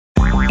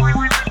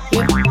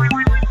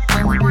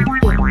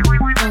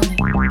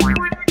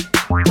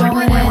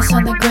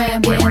Posts on the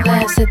gram, getting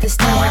laughs at the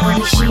stand.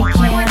 Only she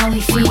can,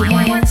 only feet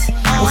hands.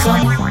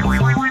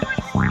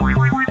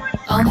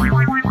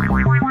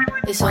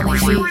 It's only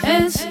feet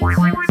hands.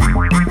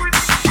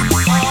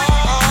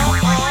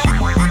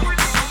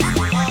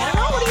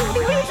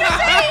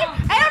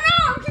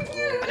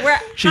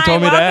 She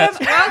told me that.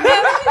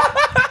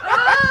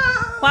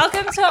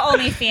 Welcome to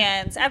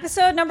OnlyFans,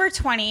 episode number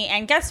 20.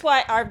 And guess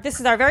what? This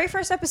is our very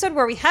first episode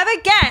where we have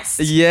a guest.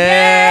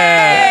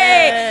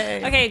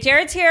 Yay! Okay,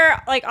 Jared's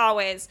here like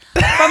always.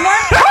 But more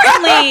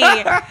importantly,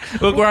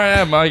 look where I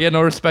am. I get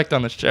no respect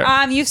on this chair.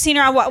 You've seen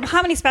her on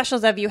how many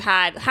specials have you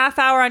had? Half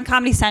hour on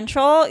Comedy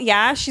Central.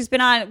 Yeah, she's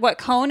been on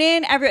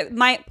Conan,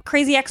 My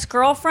Crazy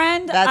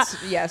Ex-Girlfriend. That's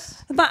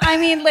yes. But I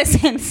mean,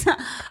 listen,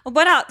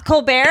 what else?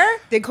 Colbert?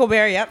 Did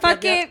Colbert? Yep.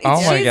 Fuck yep. it.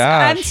 Oh my She's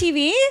gosh.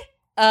 MTV.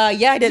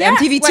 Yeah, I did. Yeah.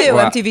 MTV2. Wait,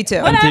 wow.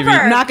 MTV2. Whatever. MTV.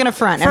 I'm not gonna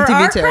front. For our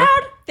MTV2.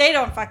 crowd, they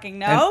don't fucking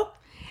know.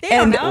 They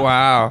don't know.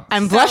 Wow.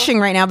 I'm blushing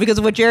right now because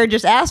of what Jared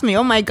just asked me.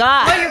 Oh my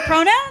god. What are your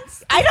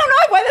pronouns? I don't know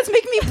why that's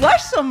making me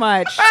blush so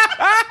much.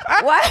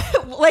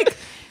 What? Like,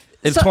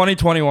 It's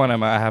 2021,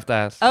 Emma. I have to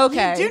ask.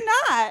 okay. You do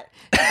not.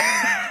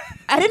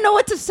 I didn't know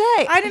what to say.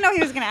 I didn't know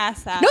he was going to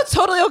ask that. No, it's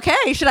totally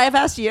okay. Should I have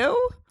asked you?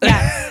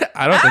 Yes.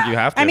 I don't think you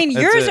have to. I mean,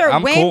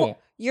 I'm cool.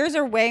 Yours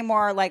are way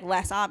more like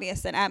less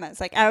obvious than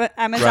Emma's. Like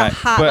Emma's a Right.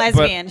 hot But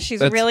lesbian.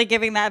 She's that's- really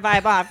giving that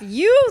vibe off.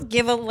 You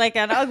give like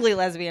an ugly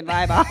lesbian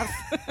vibe off.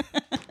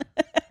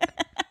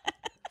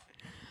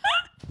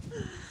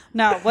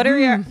 No, what are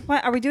your?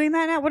 What are we doing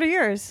that now? What are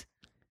yours?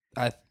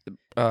 I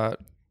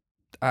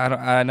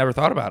never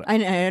thought about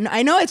it.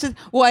 I know it's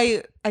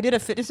I did a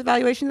fitness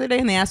evaluation the other day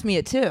and they asked me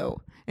it too.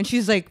 And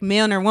she's like,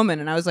 man or woman?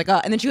 And I was like, oh.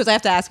 And then she goes, I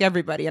have to ask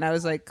everybody. And I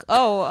was like,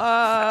 oh,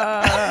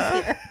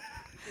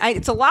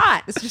 it's a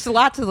lot. It's just a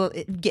lot to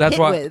get That's hit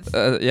why.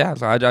 with. Yeah.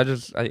 So I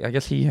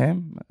guess he,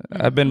 him.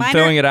 I've been Mine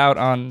filling it out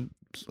on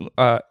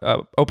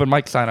open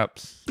mic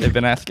signups. They've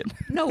been asking.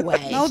 No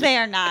way. No, they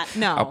are not.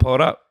 No. I'll pull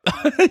it up.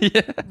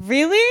 Yeah.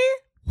 Really?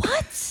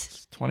 What?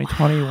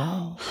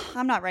 2021.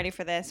 I'm not ready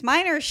for this.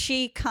 Mine are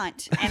she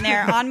cunt, and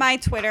they're on my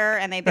Twitter,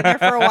 and they've been there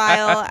for a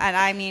while. And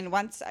I mean,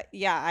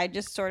 I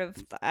just sort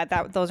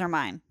of those are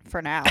mine for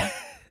now.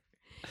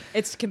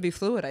 It can be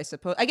fluid, I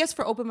suppose. I guess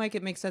for open mic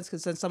it makes sense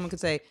because then someone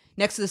could say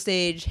next to the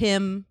stage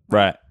him.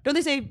 Right. Don't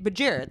they say but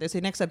Jared? They say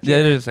next up Yeah,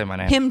 Jared. they just say my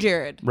name. Him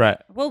Jared. Right.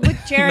 Well, with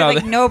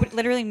Jared, No,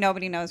 literally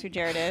nobody knows who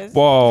Jared is.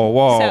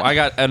 Whoa. So- I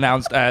got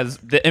announced as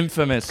the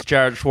infamous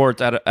Jared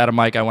Schwartz at a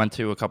mic I went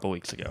to a couple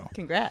weeks ago.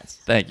 Congrats.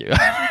 Thank you.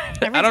 I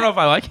don't know if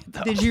I like it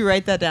though. Did you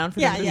write that down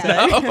for them to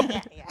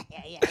say?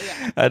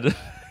 Yeah.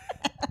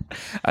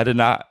 I did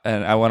not,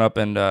 and I went up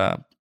and I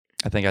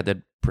think I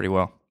did pretty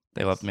well.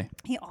 They loved me.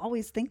 He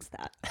always thinks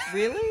that.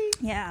 Really?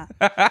 Yeah.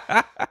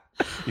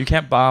 You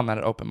can't bomb at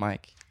an open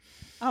mic.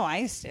 Oh, I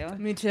used to.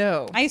 Me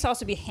too. I used to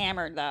also be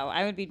hammered though.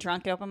 I would be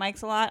drunk at open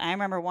mics a lot. I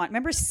remember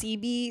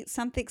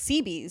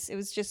CB's. It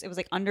was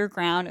like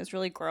underground. It was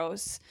really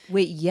gross.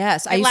 Wait,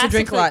 yes. I used to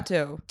drink a lot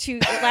too.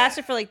 It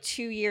lasted for like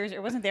 2 years.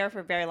 It wasn't there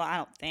for very long, I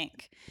don't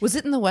think. Was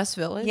it in the West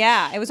Village?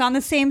 Yeah, it was on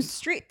the same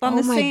street.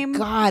 Oh my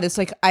God. It's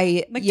like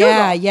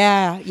McDougal.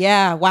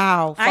 Yeah.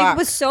 Wow. Fuck. I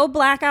was so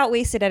blackout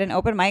wasted at an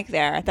open mic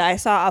there that I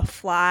saw a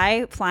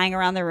fly flying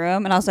around the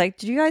room, and I was like,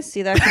 "Did you guys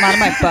see that come out of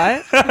my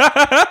butt?"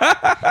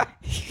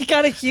 He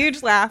got a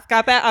huge laugh.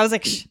 Got back. I was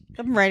like, Shh,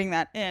 "I'm writing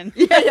that in."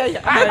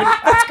 Yeah.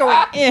 That's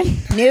going in.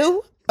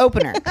 New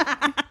opener.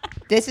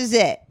 This is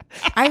it.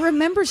 I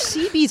remember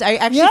CB's. I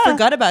actually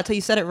forgot about it till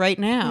you said it right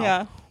now.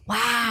 Yeah.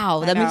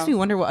 Wow. That makes me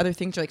wonder what other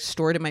things are like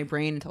stored in my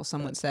brain until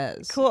someone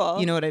says. Cool.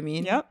 You know what I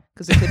mean? Yep.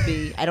 Because it could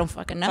be, I don't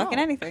fucking know. Fucking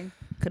anything.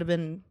 Could have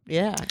been,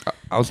 yeah.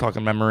 I was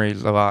talking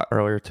memories a lot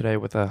earlier today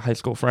with a high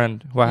school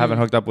friend who I haven't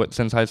hooked up with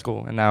since high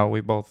school, and now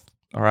we both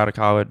are out of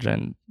college,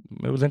 and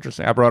it was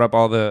interesting. I brought up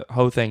all the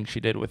hoe things she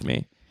did with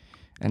me,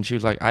 and she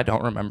was like, I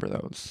don't remember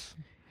those.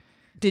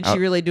 Did she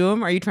really do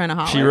them? Are you trying to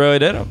holler? She really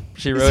did them.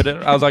 She really did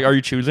 'em. I was like, are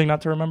you choosing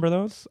not to remember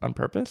those on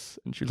purpose?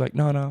 And she was like,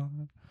 no. I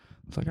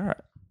was like, all right,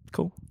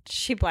 cool.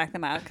 She blacked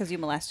them out because you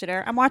molested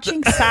her. I'm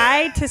watching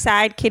side to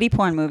side kitty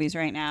porn movies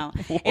right now.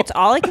 It's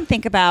all I can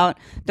think about.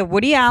 The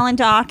Woody Allen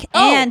doc,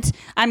 and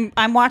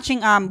I'm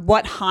watching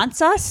What Haunts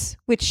Us,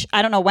 which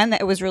I don't know when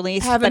it was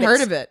released. Haven't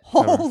heard of it.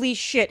 Holy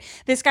shit!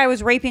 This guy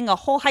was raping a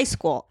whole high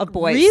school of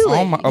boys. Really?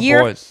 Oh my,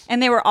 boys.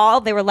 And they were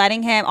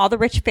letting him. All the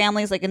rich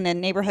families, like in the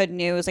neighborhood,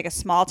 knew it was like a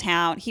small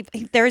town.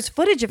 There's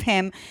footage of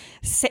him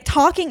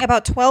talking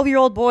about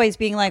 12-year-old boys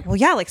being like, well,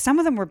 yeah, like some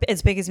of them were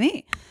as big as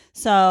me.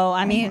 So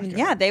I mean,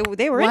 yeah, they were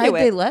Why into did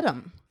it. they let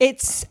him?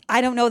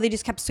 I don't know. They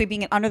just kept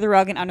sweeping it under the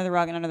rug and under the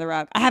rug and under the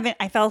rug.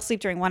 I fell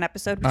asleep during one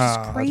episode, which is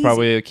crazy. That's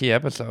probably a key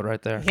episode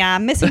right there. Yeah,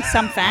 I'm missing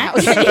some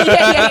facts.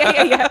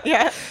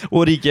 yeah.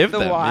 What do you give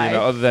them, why.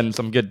 other than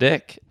some good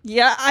dick?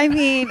 Yeah, I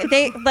mean,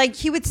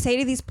 he would say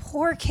to these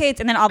poor kids,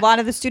 and then a lot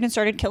of the students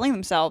started killing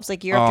themselves,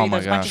 like year after year.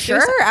 There's a bunch of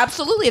Sure, suicides.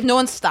 absolutely. If no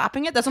one's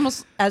stopping it, that's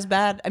almost as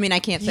bad. I mean, I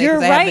can't say You're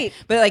 'cause I haven't- right.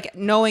 but like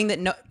knowing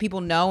that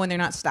people know and they're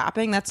not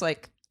stopping, that's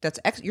like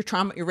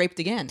you're you're raped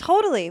again.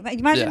 Totally.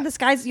 Imagine Yeah. this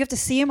guy's. You have to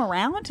see him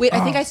around. Wait,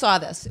 I think I saw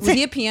this. Was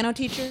he a piano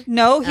teacher?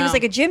 No, he was Oh.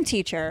 like a gym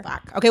teacher.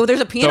 Fuck. Okay, well, there's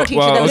a piano So- teacher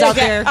well, that was okay. out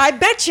there. I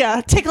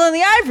betcha tickling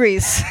the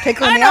ivories.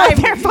 Tickling I the know what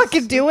they're ivories.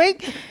 fucking doing.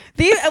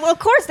 Of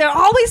course, they're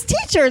always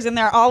teachers and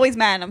they're always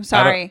men. I'm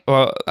sorry.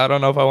 I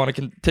don't know if I want to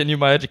continue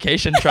my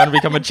education trying to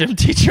become a gym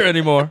teacher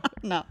anymore.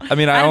 No. I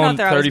mean, I don't know own if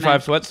they're always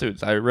 35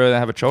 sweatsuits. I really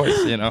have a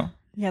choice, you know?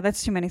 Yeah,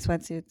 that's too many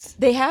sweatsuits.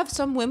 They have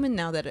some women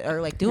now that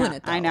are like doing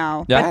it. Though. I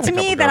know. Yeah, I but had to a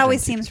me, couple that girl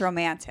always gym seems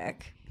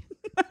romantic.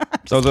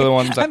 Those are the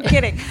ones I'm that.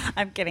 kidding.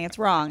 I'm kidding. It's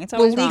wrong. It's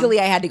Well, always wrong. legally,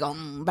 I had to go,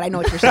 but I know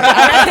what you're saying.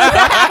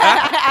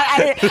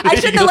 I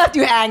shouldn't have left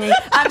you hanging.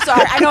 I'm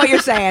sorry. I know what you're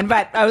saying,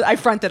 but I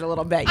fronted a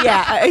little bit.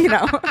 Yeah,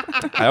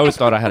 I always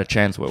thought I had a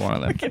chance with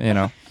one of them, you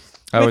know?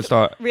 I always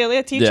thought. Really,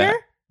 a teacher? Yeah.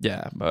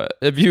 Yeah, but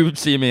if you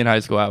see me in high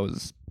school,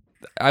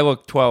 I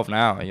look 12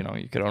 now, you know,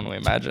 you could only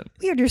imagine.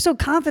 Weird. You're so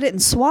confident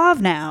and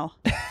suave now.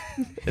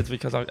 It's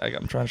because I'm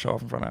trying to show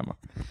off in front of Emma.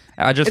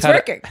 I just it's had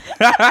working.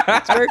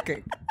 It's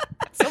working.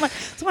 So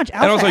much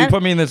alpha. And also, you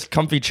put me in this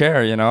comfy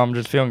chair, you know, I'm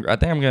just feeling, I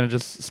think I'm going to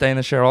just stay in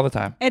this chair all the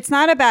time. It's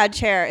not a bad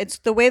chair. It's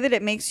the way that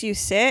it makes you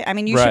sit. I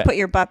mean, you should Right. put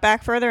your butt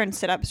back further and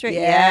sit up straight.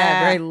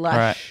 Yeah, very lush.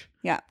 Right.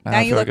 Yeah. I Now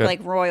you feel look good.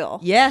 like royal.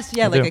 Yes,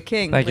 yeah, I like do. a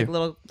king, Thank like you.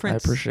 little I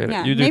prince. appreciate it.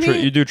 Yeah, You do maybe-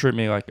 you do treat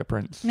me like a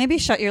prince. Maybe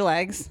shut your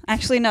legs.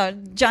 Actually, no.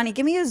 Johnny,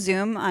 give me a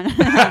zoom on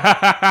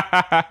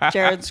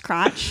Jared's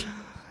crotch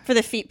for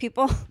the feet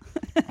people.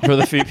 For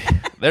the feet.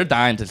 They're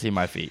dying to see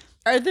my feet.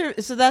 Are there?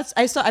 So that's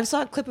I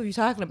saw a clip of you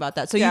talking about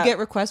that. So Yeah. you get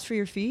requests for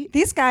your feet?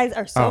 These guys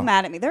are so Oh.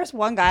 mad at me. There's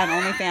one guy on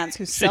OnlyFans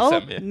who's She so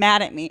sent me.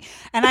 mad at me,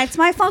 and it's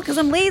my fault because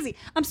I'm lazy.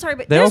 I'm sorry,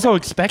 but They there's- also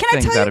expect can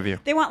I things tell out of you.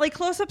 They want like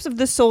close-ups of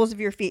the soles of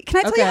your feet. Can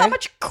I tell you Okay. how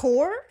much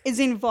core is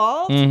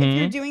involved if Mhm.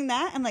 you're doing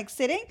that and like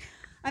sitting?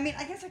 I mean,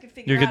 I guess I could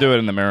figure. You could do it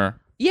in the mirror.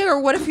 Yeah. Or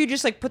what if you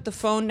just like put the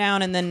phone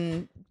down and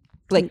then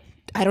like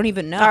I don't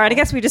even know. All right, I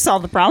guess we just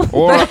solved the problem.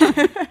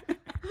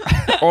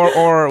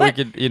 Or we But-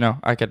 could, you know,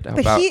 I could help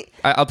but out. he-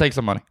 I'll take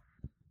some money.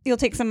 You'll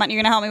take some money.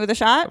 You're gonna help me with a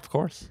shot. Of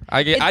course.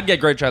 I'd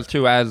get great shots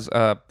too as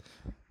a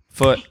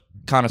foot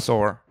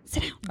connoisseur.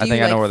 Sit down. I Do think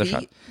you I know like where the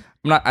feet?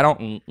 shot. I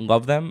don't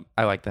love them.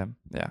 I like them.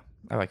 Yeah.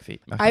 I like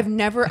feet. Okay. I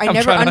never I'm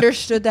never trying to-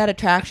 understood that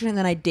attraction, and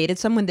then I dated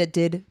someone that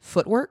did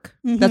footwork.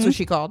 That's what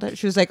she called it.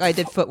 She was like, I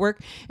did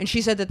footwork, and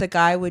she said that the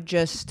guy would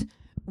just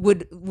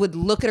would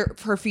look at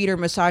her feet or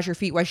massage her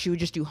feet while she would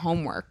just do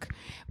homework.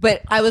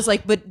 But I was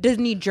like, but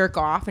doesn't he jerk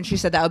off? And she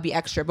said that would be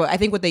extra. But I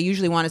think what they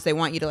usually want is they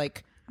want you to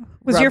like.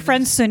 Was rub- your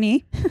friend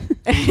Sunni?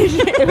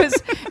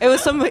 it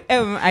was some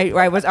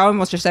I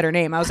almost just said her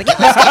name. I was like,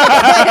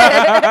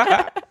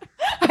 yeah,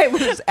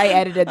 I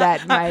edited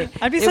that.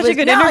 I'd be it such a was-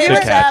 good no, interviewer. it was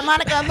Good catch.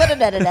 Monica.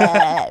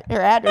 Da-da-da-da-da.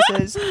 Her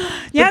addresses.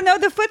 Yeah, no,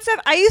 the foot stuff.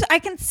 I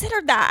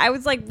considered that. I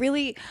was like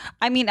really.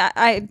 I mean,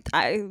 I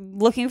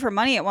looking for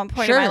money at one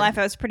point in my Sure. life.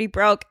 I was pretty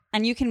broke,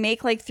 and you can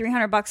make like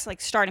 $300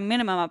 like starting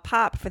minimum a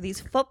pop for these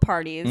foot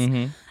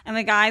parties. And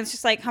the guys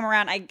just like come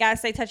around. I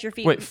guess they touch your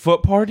feet. Wait,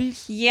 foot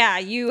parties? Yeah,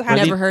 you I have.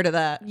 never heard of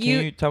that. Can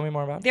you tell me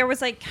more about it? There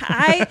was like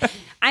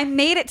I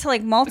made it to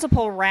like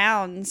multiple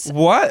rounds.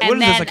 What? And What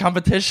is this, then a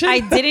competition? I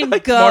didn't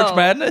like go. March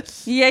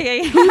Madness?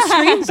 Yeah. Who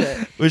screens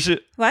it? We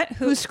should. What?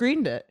 Who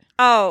screened it?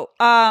 Oh,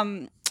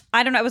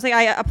 I don't know. It was like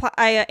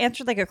I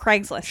answered like a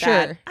Craigslist Sure.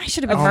 ad. I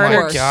should have been Of murdered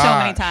course. so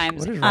many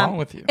times. What is wrong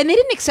with you? And they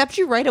didn't accept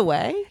you right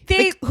away. They-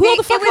 Like, who they-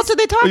 the fuck it else was- did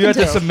they talk to? You had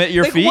to submit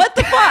your like, feet? What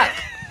the fuck?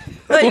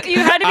 Like you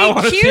had to I be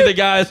want to cute. see the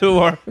guys who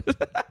are.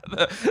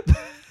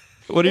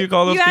 What do you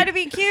call those? You had to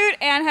people? be cute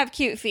and have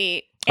cute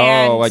feet. Oh,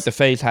 And like the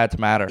face had to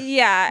matter.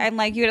 yeah, and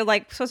like you had to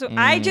like. So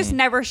I just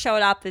never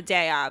showed up the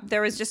day of.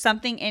 There was just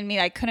something in me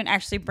that I couldn't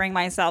actually bring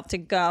myself to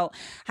go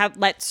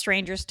let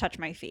strangers touch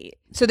my feet.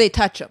 So they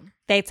touch him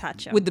They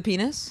touch them with the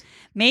penis.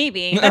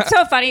 maybe. That's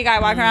so funny. A guy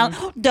walking around,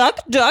 duck,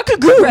 duck,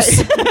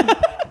 goose.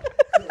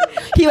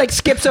 He like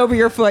skips over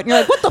your foot, and you're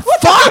like, "What the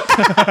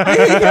fuck?"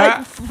 You're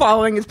like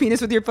following his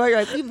penis with your foot.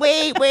 You're like,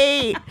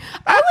 "Wait."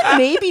 I would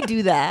maybe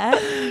do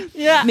that.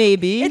 Yeah,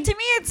 Maybe. To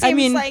me, it seems I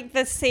mean- like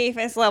the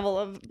safest level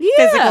of Yeah.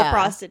 physical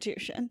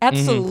prostitution.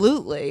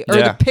 Absolutely. Or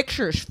Yeah. the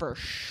pictures for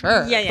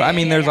sure. Yeah, yeah. But I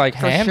mean, there's like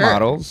For hand sure.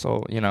 models,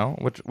 so you know,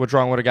 what's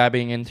wrong with a guy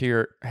being into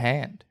your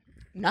hand,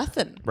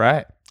 Nothing.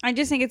 right? I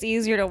just think it's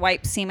easier to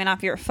wipe semen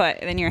off your foot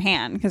than your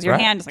hand because your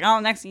Right. hand is like, oh,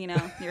 next thing you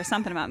know, you're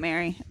something about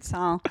Mary. It's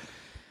all.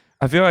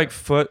 I feel like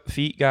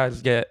feet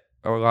guys get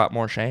a lot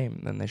more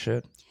shame than they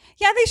should.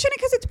 Yeah, they shouldn't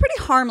because it's pretty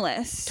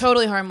harmless.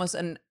 Totally harmless.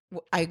 And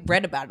I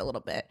read about it a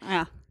little bit.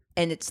 Yeah.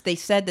 And they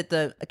said that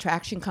the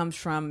attraction comes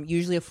from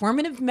usually a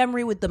formative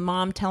memory with the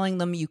mom telling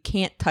them, "You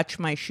can't touch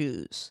my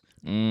shoes."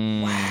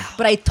 Wow.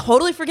 But I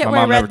totally forget My where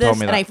I mom never read this, told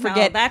me and that. I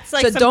forget. No, that's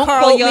like so some don't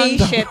Carl quote Jung me,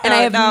 shit, and I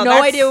though. have No, no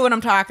that's- idea what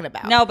I'm talking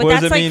about. No, but What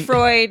does that's it like mean?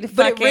 Freud. But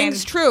it fucking-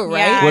 rings true, right?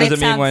 Yeah, What does it mean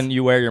sounds- when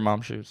you wear your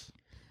mom's shoes?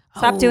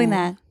 Stop doing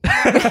Oh.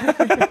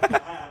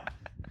 that.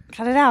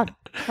 Cut it out.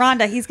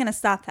 Rhonda, he's going to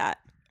stop that.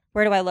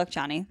 Where do I look,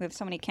 Johnny? We have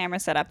so many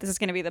cameras set up. This is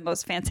going to be the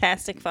most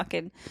fantastic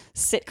fucking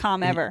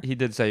sitcom ever. He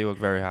did say you look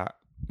very hot.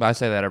 But I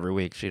say that every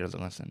week. She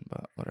doesn't listen,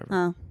 but whatever.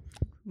 Oh,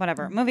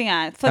 whatever. Moving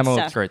on. Foot Emma stuff.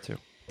 looks great too.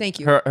 Thank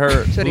you. Her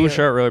So do blue you.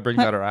 shirt really brings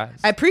out her eyes.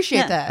 I appreciate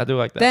Yeah. that. I do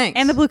like that. Thanks.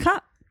 And the blue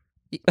cup.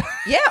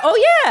 Yeah.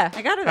 Oh yeah.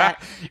 I got her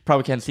that You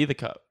probably can't see the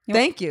cup.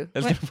 Thank you.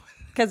 It's What? gonna-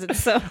 because it's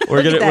so.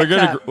 we're Look gonna at we're that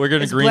gonna cup. we're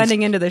gonna It's green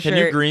blending into the Can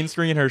you shirt. green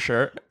screen her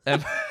shirt?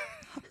 And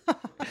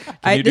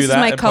Can you This do is that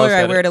my and color post I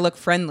edit? wear to look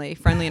friendly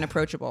and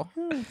approachable.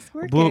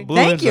 blue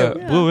Thank is you.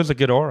 blue is a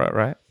good aura,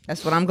 right?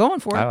 That's what I'm going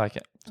for. I like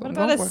it. What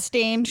about a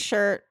stained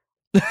shirt?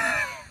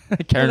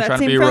 Karen's that trying to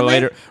seem be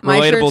friendly? My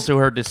relatable shirt's- to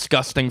her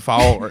disgusting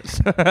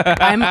followers.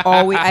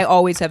 I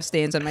always have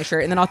stains on my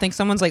shirt, and then I'll think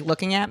someone's like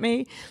looking at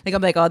me. Like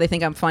I'm like, oh, they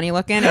think I'm funny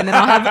looking, and then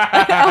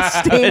I'll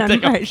stain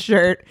on my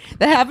shirt.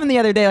 That happened the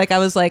other day. Like I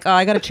was like, oh,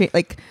 I gotta change.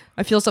 Like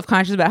I feel self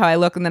conscious about how I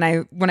look, and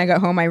then when I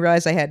got home, I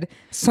realized I had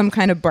some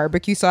kind of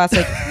barbecue sauce,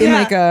 like in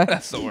like a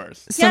That's the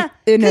worst.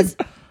 in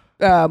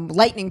a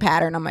lightning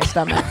pattern on my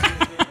stomach.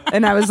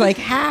 And I was like,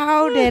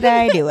 how did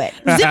I do it?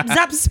 Zip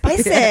zap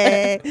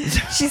spicy.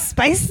 She's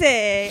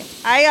spicy.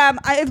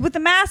 I with the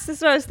mask, this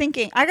is what I was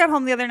thinking. I got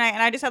home the other night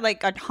and I just had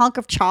like a hunk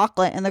of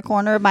chocolate in the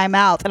corner of my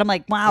mouth, and I'm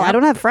like, wow, I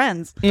don't have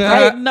friends.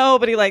 Right?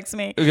 Nobody likes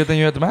me. Good thing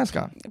you had the mask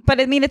on.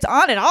 But I mean, it's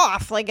on and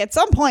off. Like at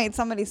some point,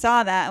 somebody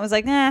saw that and was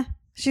like, nah.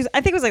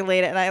 I think it was like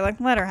late at night. Like,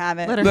 let her have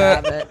it. Let her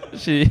have it.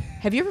 She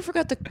Have you ever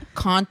forgot to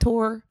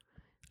contour?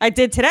 I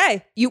did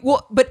today.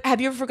 But have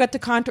you ever forgot to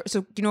contour?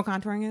 So do you know what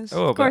contouring is?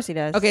 Of course he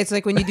does. Okay, it's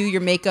like when you do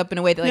your makeup in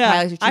a way that like Yeah.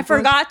 highlights your I cheekbones.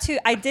 forgot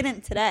to. I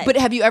didn't today. But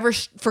have you ever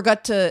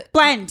forgot to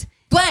blend.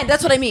 blend?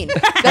 That's what I mean.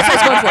 That's what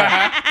I was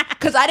going for.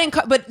 Because I didn't.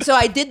 But so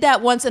I did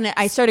that once, and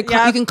I started.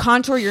 Yeah. You can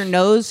contour your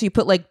nose. So you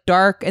put like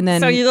dark, and then.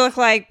 So you look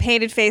like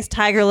painted face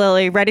Tiger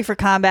Lily, ready for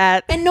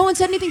combat. And no one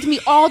said anything to me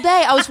all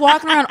day. I was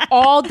walking around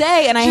all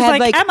day, and I She's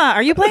had like, Emma,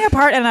 are you playing a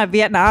part in a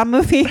Vietnam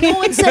movie? no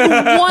one said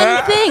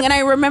one thing. And I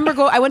remember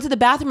I went to the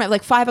bathroom at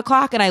like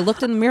 5:00, and I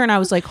looked in the mirror, and I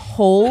was like,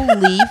 holy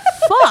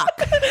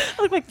fuck. I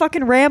look like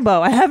fucking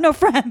Rambo. I have no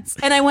friends.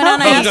 And I went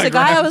on. I Oh, asked the like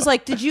guy. I Rambo. was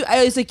like, "Did you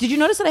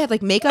notice that I had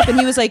like makeup?" And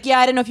he was like, "Yeah,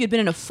 I didn't know if you'd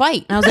been in a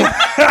fight." And I was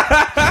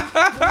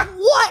like,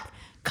 "What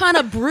kind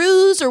of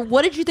bruise or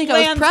what did you think I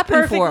was Lands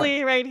prepping for?"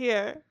 perfectly right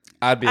here.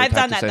 I'd be. I've the type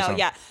done to that say though. something.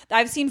 Yeah,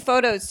 I've seen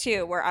photos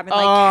too where I've been Oh.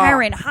 like,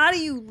 Karen, how do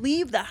you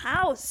leave the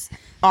house?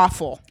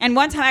 Awful. And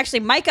one time, actually,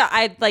 Micah,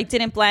 I like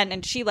didn't blend,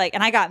 and she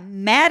and I got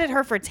mad at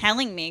her for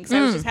telling me because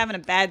I was just having a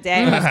bad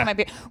day. It was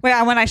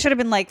my when I should have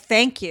been like,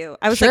 thank you.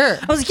 I was Sure.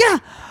 like, yeah,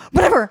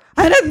 whatever.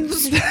 I had a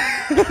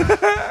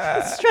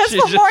stressful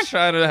She's morning. just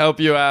trying to help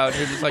you out.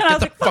 You're just like, And I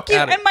get was the like, fuck fuck you.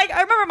 out of And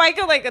I remember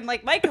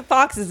Micah, Micah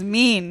Fox is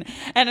mean.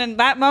 And in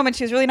that moment,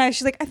 she was really nice.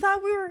 She's like, I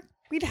thought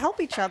we'd help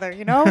each other,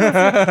 you know?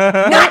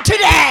 Not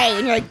today.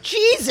 And you're like,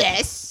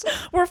 Jesus.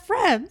 We're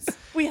friends.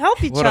 We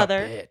help each What a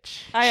other.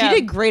 bitch. She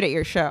did great at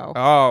your show.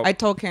 Oh, I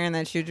told Karen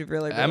that she did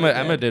really, really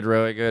Emma good. did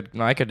really good.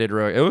 Micah did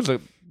really. It was a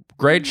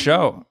great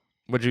show.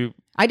 Would you?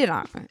 I did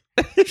not.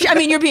 I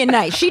mean, you're being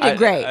nice. She did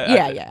great.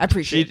 I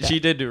appreciate that. She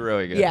did do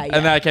really good. Yeah, And yeah.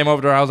 then I came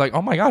over to her. I was like,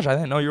 oh my gosh, I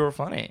didn't know you were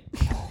funny.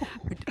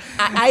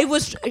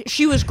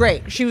 She was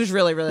great. She was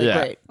really, really Yeah.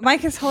 great.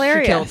 Mike is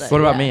hilarious. killed it.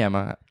 What about Yeah. me,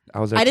 Emma? I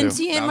was there I didn't too.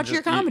 see I'm much of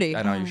your just- comedy.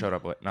 I know you showed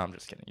up late. No, I'm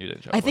just kidding. You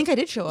didn't show up. I think late. I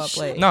did show up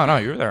late. No,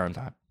 you were there on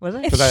time. Was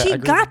I? If 'Cause I she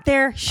agree. got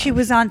there, she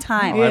was on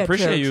time. Well, I Yeah,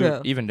 appreciate true, you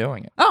true. even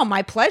doing it. Oh,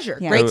 my pleasure.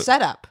 Yeah. Great Uh,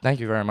 setup.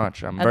 Thank you very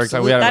much. I'm very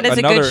excited. We Absolutely. have That is a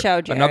another, good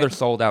show, Jared. another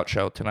sold out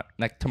show tonight,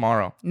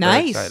 tomorrow. Very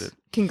Nice. excited.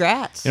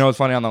 Congrats. You know what's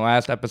funny? On the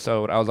last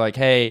episode, I was like,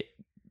 hey,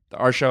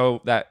 our show,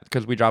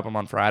 because we drop them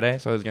on Friday,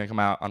 so it's going to come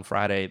out on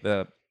Friday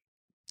the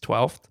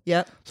 12th.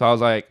 Yep. So I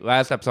was like,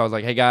 last episode, I was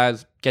like, hey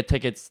guys, get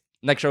tickets.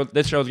 This show is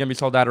going to be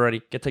sold out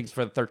already. Get tickets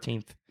for the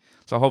 13th.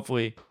 So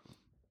hopefully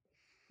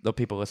the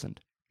people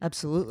listened.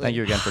 Absolutely. Thank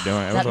you again for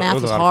doing it. That it math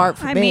was is a lot of hard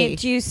fun. for I me. mean,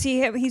 do you see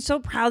him? He's so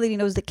proud that he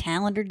knows the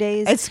calendar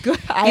days. It's good.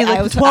 He's I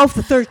like was the 12th,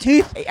 the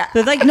 13th.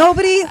 They're like,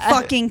 nobody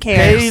fucking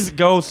cares. Days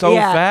go so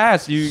Yeah.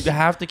 fast. You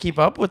have to keep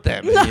up with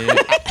them. Do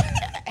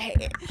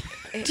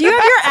you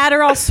have your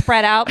Adderall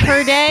spread out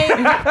per day?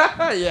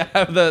 Yeah,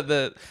 have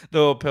the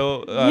little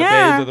pill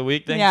Yeah. days of the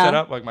week thing Yeah. set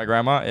up like my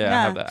grandma.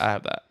 Yeah, Yeah. I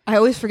have that. I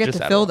always forget Just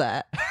to fill Adderall.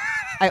 that.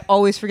 I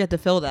always forget to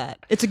fill that.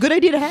 It's a good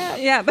idea to have.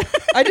 Yeah.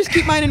 I just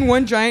keep mine in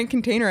one giant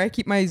container. I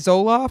keep my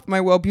Zoloft, my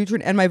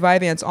Wellbutrin, and my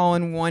Vyvanse all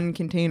in one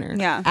container.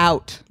 Yeah.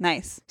 Out.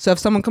 Nice. So if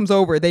someone comes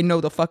over, they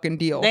know the fucking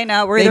deal. They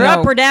know we're They either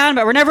know. up or down,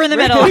 but we're never in the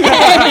middle.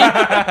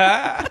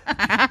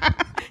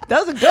 That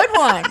was a good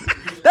one.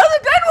 That was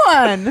a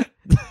good one.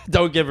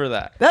 Don't give her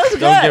that. That was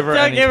Don't good. give her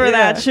Don't any. give her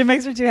Yeah. that. She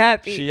makes her too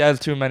happy. She has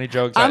too many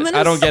jokes. I'm gonna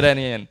I don't s- get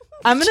any in.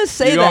 I'm gonna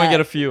say You that. only get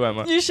a few,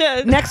 Emma. you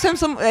should. Next time,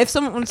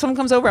 when someone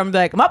comes over, I'm gonna be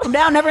like, I'm up, I'm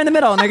down, never in the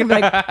middle, and they're gonna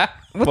be like,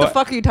 "What the What?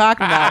 fuck are you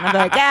talking about?" And I'm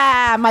like,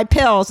 "Ah, my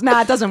pills.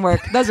 Nah, it doesn't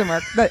work. Doesn't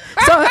work." But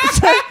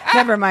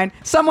never mind.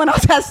 Someone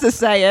else has to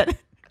say it.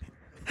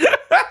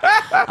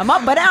 I'm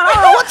up but down. I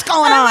don't know what's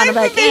going on. I'm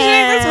like,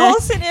 envisioning this eh. whole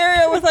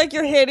scenario with like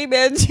your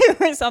handyman too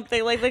or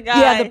something, like the guy.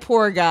 Yeah, the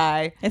poor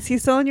guy. Is he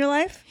still in your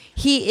life?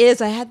 He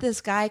is. I had this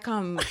guy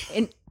come,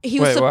 and he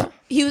was Wait, what?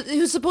 he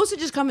was supposed to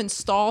just come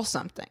install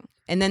something.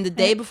 And then the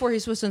day before he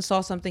was supposed to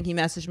install something, he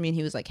messaged me and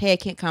he was like, "Hey, I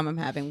can't come. I'm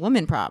having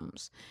woman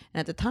problems." And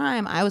at the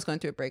time, I was going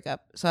through a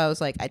breakup, so I was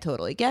like, "I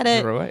totally get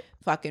it. You're right.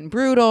 Fucking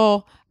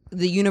brutal."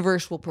 the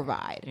universe will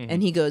provide.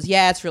 And he goes,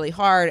 yeah, it's really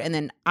hard. And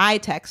then I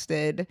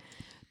texted,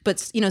 but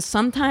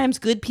sometimes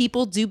good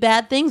people do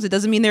bad things. It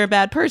doesn't mean they're a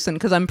bad person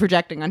because I'm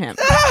projecting on him.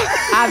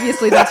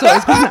 Obviously, that's what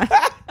was going on.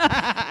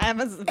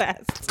 Emma's the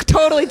best.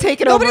 Totally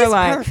take it over the Nobody's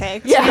line.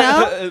 perfect.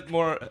 Yeah.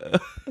 More.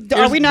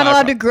 Are we not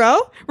allowed to grow?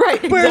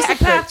 Right. Where's exactly.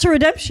 the path to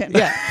redemption?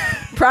 Yeah.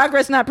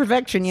 Progress, not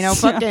perfection.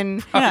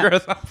 Fucking.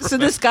 So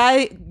this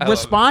guy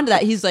responded to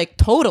that. He's like,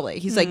 totally.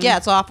 He's like, yeah,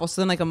 it's awful.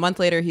 So then like a month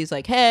later, he's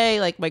like, hey,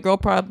 like my girl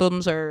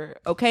problems are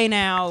okay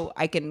now.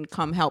 I can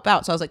come help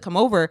out. So I was like, come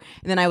over.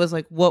 And then I was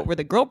like, what were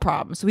the girl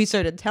problems? So he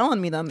started telling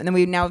me them. And then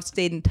we now have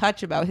stayed in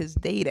touch about his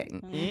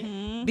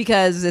dating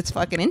because it's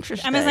fucking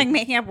interesting. Emma's like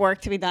making up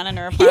work to be done in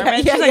her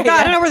apartment. Yeah, She's like, God,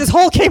 I don't know where this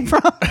hole came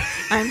from.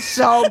 I'm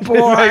so Making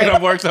bored.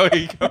 up work so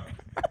he go.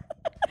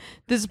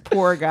 This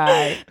poor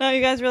guy. No,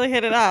 you guys really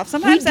hit it off.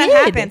 Sometimes that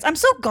did. happens. I'm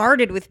so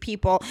guarded with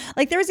people.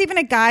 Like there was even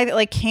a guy that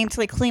like came to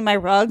like clean my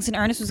rugs, and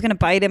Ernest was gonna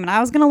bite him, and I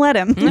was gonna let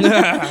him.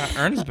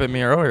 Ernest bit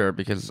me earlier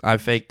because I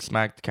fake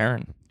smacked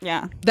Karen.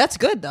 Yeah. That's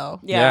good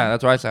though. Yeah,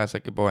 that's why I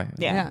said good boy.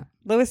 Yeah.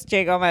 Louis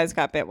J. Gomez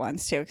got bit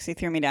once too because he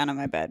threw me down on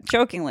my bed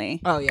jokingly.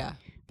 Oh yeah.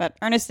 But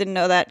Ernest didn't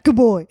know that. Good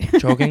boy.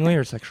 Chokingly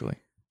or sexually?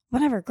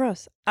 Whatever.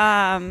 Gross.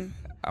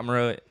 I'm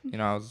really,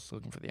 I was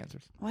looking for the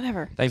answers.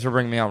 Whatever. Thanks for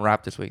bringing me on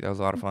rap this week. That was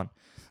a lot of fun.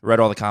 Read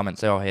all the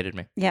comments. They all hated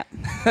me. Yeah.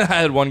 I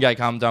had one guy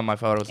comment on my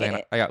photo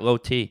saying I got low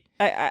T.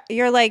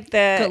 You're like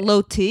the Got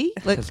low T.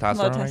 Like, Testosterone.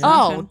 low right? testosterone.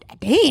 oh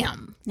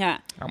damn. Yeah.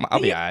 I'll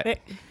be all right.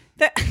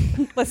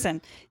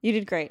 Listen, you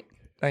did great.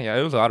 Yeah,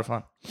 it was a lot of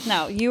fun.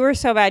 No, you were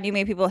so bad you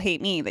made people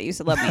hate me that used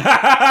to love me.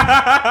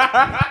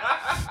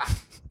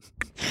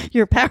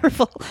 You're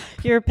powerful.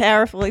 You're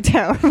powerfully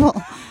terrible.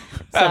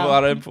 I have a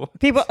lot of info.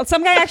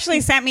 Some guy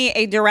actually sent me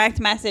a direct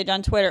message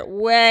on Twitter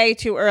way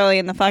too early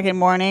in the fucking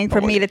morning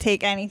for me to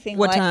take anything.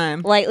 What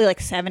time? Lightly,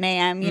 like 7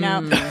 a.m.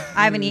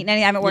 I haven't eaten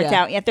any. I haven't worked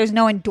Yeah. out yet. There's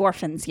no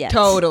endorphins yet.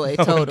 Totally.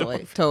 So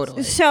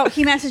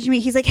he messaged me.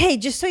 He's like, "Hey,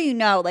 just so you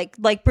know,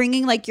 like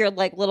bringing like your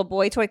like little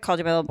boy toy, called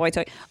you my little boy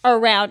toy,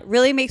 around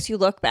really makes you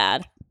look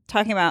bad."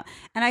 Talking about,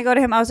 and I go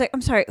to him. I was like,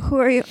 "I'm sorry, who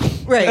are you?"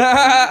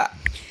 Right.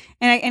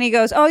 And he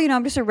goes, "Oh,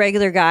 I'm just a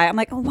regular guy." I'm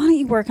like, "Oh, why don't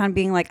you work on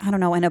being like, I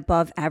don't know, an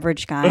above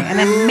average guy, and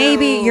then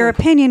maybe your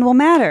opinion will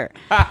matter."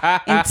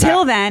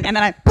 Until then, and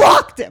then I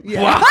blocked him.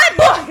 Yeah. I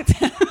blocked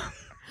him.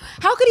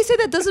 How could he say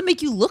that doesn't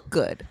make you look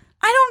good?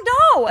 I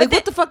don't know. Like,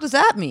 what the fuck does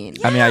that mean?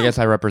 I mean, I guess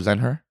I represent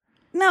her.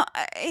 No,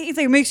 he's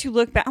like, it makes you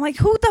look bad. I'm like,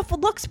 who the fuck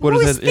looks? What Who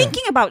is is it? Yeah.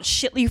 thinking about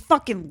shit? You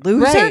fucking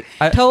loser.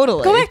 Right.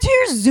 Totally. Go back to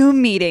your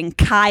Zoom meeting,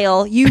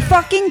 Kyle. You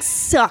fucking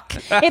suck.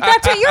 If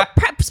that's what you're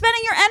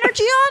spending your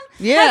energy on,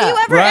 Yeah. have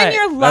you ever Right. in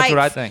your That's life what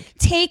I think.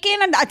 taken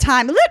a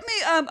time? Let me,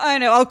 I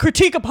know, I'll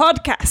critique a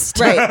podcast.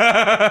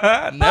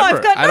 Right. Never.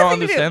 I've got I don't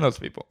nothing to do. understand those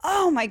people.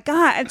 Oh my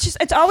God.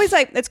 It's always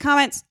like, it's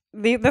comments.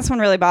 This one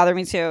really bothered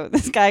me too.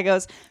 This guy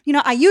goes,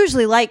 I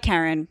usually like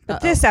Karen, but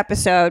this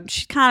episode,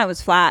 she kind of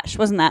was flat. She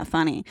wasn't that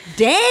funny.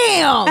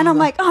 Damn. And I'm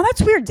like, oh,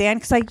 that's weird, Dan,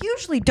 because I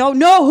usually don't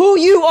know who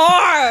you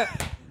are.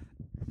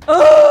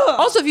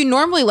 Also, if you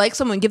normally like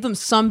someone, give them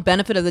some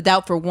benefit of the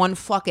doubt for one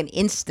fucking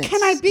instance.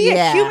 Can I be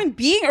a human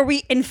being? Are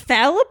we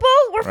infallible?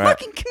 We're Right.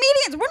 fucking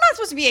comedians. We're not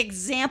supposed to be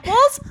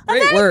examples of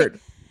Great anything. word.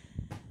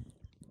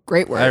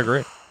 Great word. I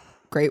agree.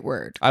 Great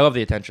word. I love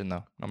the attention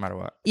though, no matter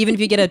what. Even if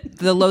you get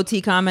the low T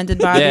commented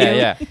by you.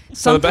 Yeah.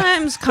 So the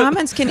Sometimes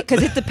comments can,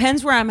 because it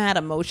depends where I'm at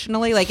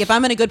emotionally. Like if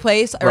I'm in a good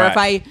place, or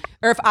Right.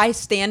 if I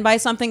stand by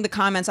something, the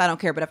comments I don't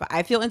care. But if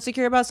I feel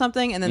insecure about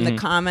something, and then the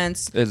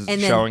comments Is and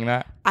then showing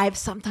that. I've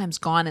sometimes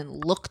gone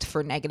and looked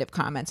for negative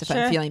comments if Sure.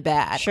 I'm feeling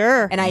bad.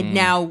 Sure. And I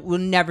now will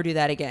never do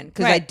that again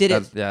because I Right. did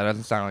it. That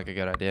doesn't sound like a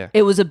good idea.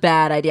 It was a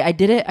bad idea. I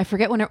did it. I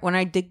forget when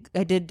I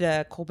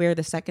did Colbert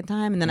the second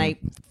time, and then I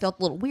felt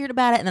a little weird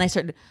about it, and then I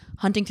started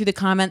hunting through the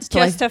comments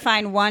till Just to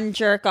find one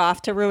jerk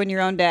off to ruin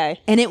your own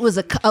day. and it was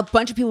a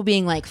bunch of people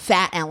being like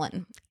Fat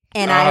Ellen,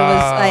 and I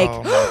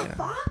was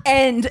like,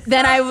 and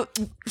then I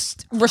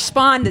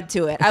responded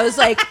to it. I was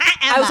like,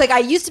 I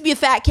used to be a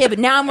fat kid, but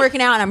now I'm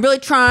working out and I'm really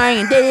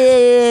trying.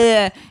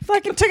 And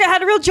Fucking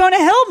had a real Jonah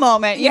Hill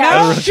moment, you know?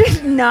 I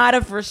should not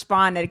have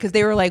responded because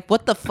they were like,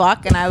 "What the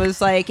fuck?" And I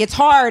was like, "It's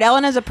hard.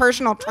 Ellen is a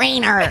personal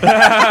trainer."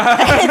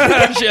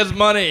 She has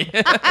money.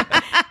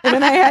 And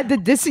then I had to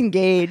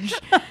disengage,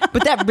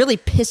 but that really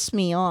pissed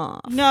me off.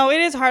 No, it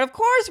is hard. Of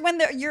course,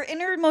 when your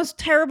innermost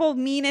terrible,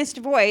 meanest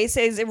voice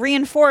is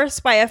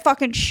reinforced by a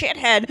fucking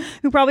shithead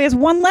who probably has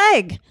one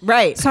leg.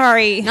 Right.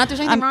 Sorry. Not there's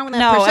anything wrong with that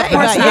No, per se, of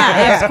course but not.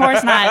 yeah. Of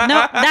course not.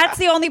 No, that's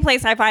the only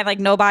place I find like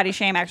no body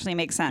shame actually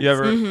makes sense.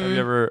 Have you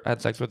ever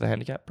had sex with a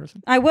handicapped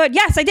person? I would.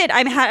 Yes, I did.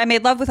 I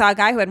made love with a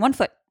guy who had one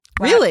foot.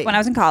 Really? When I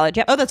was in college.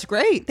 Yep. Oh, that's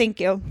great. Thank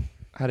you.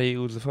 How do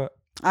you lose the foot?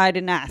 I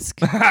didn't ask.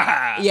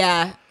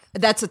 Yeah,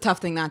 that's a tough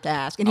thing not to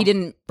ask. And he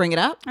didn't bring it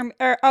up?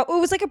 It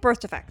was like a birth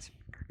defect.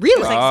 Really? It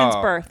was like since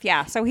Oh. birth.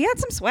 Yeah. So he had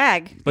some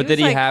swag. But was did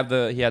he like- have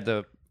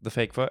the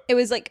fake foot? It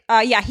was like,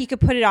 yeah, he could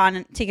put it on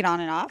and take it on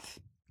and off.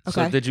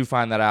 So Okay. did you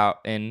find that out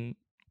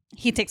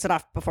He takes it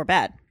off before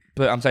bed.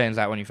 but I'm saying, is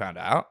that when you found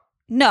out?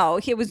 No,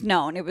 he was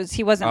known.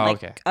 He wasn't Oh,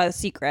 like okay. a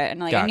secret. And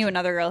like I Gotcha. knew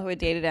another girl who had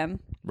dated him.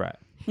 Right.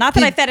 Not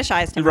that I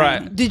fetishized him. or Right.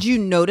 anything. Did you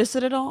notice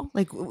it at all?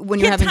 Like when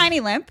He you're had having tiny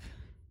limp.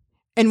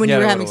 and when Yeah, you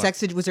were a having little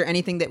sex, was there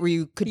anything that where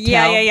you could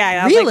Yeah, tell?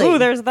 I was Really? like, ooh,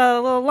 there's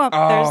the little lump.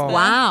 There's Oh. the,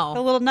 Wow.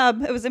 the little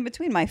nub. It was in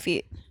between my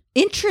feet.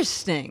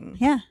 Interesting.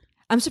 Yeah.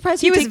 I'm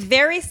surprised He was take-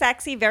 very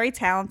sexy, very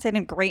talented,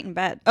 and great in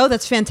bed. Oh,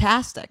 that's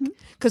fantastic. Mm-hmm.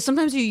 Because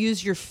sometimes you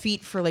use your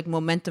feet for like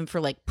momentum for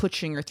like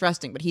pushing or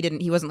thrusting, but he didn't.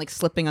 He wasn't like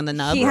slipping on the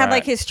nub. He had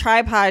like Right. his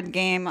tripod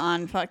game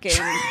on fucking.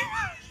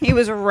 He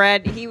was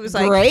red. He was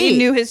like, Great. he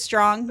knew his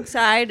strong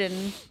side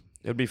and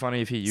It'd be funny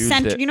if he used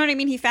center. it. You know what I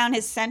mean? He found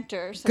his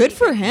center. So Good he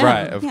for could- him.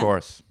 Right, of Yeah.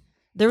 course.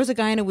 There was a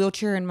guy in a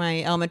wheelchair in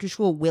my elementary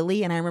school,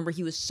 Willie, and I remember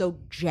he was so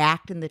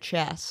jacked in the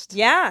chest.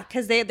 Yeah,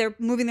 because they're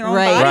moving their own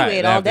Right. body Right,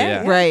 weight they all have to, day.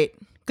 yeah. Right.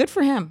 Good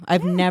for him.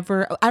 I've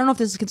never. I don't know if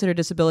this is considered a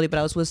disability, but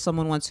I was with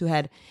someone once who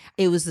had.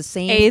 It was the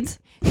same. AIDS.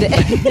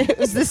 It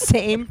was the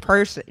same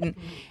person,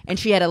 and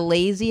she had a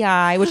lazy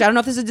eye, which I don't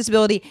know if this is a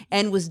disability,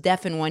 and was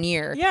deaf in one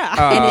ear. Yeah.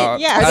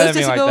 And yeah, I are those didn't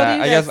mean like that.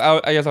 disabilities?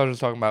 I guess I was just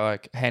talking about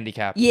like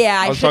handicap.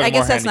 Yeah, was I talking guess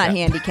more that's not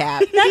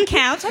handicap. That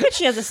counts. I bet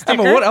she has a sticker.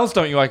 Emma, what else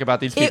don't you like about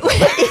these It, people?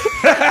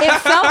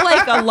 it felt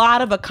like a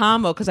lot of a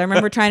combo because I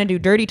remember trying to do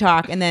dirty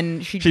talk and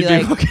then she'd be She'd be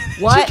like, looking-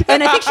 "What?"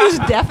 And I think she was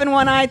deaf in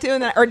one eye too,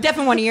 and then, or deaf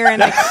in one ear, and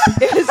like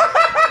it was,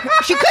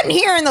 she couldn't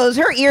hear in those.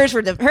 Her ears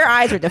were her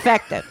eyes were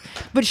defective,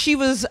 but she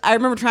was. I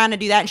remember trying to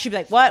do that, and she'd be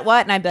like, "What?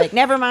 What?" And I'd be like,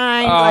 "Never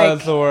mind." Oh, like,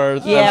 that's the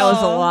worst. yeah, it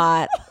was a Oh.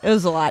 lot. It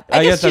was a lot. I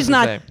I guess guess she's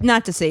that's the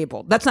not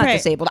disabled. That's not Right.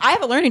 disabled. I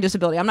have a learning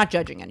disability. I'm not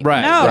judging anyone.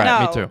 Right, No, right.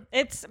 no. Me too.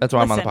 It's That's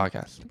why I'm on the listen,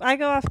 podcast. I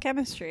go off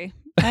chemistry.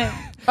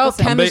 Oh,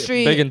 Listen. I'm big,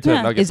 chemistry big into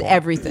Yeah. nugget is porn.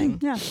 everything.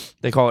 Yeah.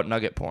 They call it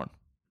nugget porn.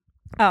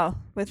 Oh,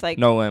 with like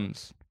No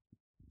limbs.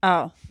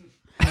 Oh,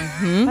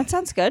 that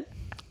sounds good.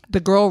 The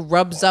girl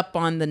rubs up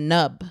on the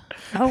nub.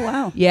 Oh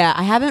wow. Yeah,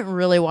 I haven't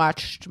really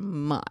watched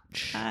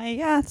much.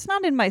 Yeah, it's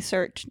not in my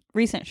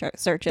recent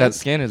searches. That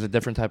skin is a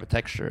different type of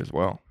texture as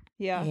well.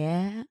 yeah.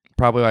 Yeah.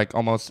 Probably like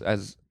almost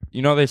as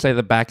they say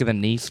the back of the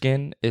knee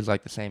skin is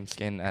like the same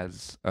skin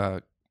as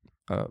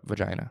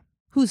vagina.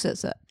 Who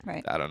says that?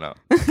 Right. I don't know.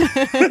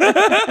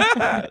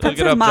 That's Look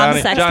his it up, mom's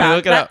Johnny. sex Johnny, talk.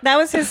 look it up. That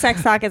was his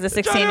sex talk as a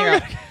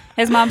 16-year-old.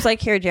 His mom's like,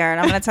 "Here, Jared,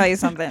 I'm going to tell you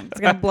something. It's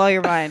going to blow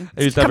your mind.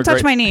 I used to have Come a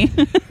touch great- my knee.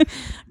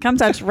 Come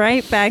touch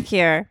right back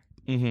here."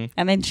 Mm-hmm.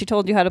 And then she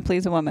told you how to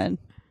please a woman.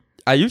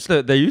 There used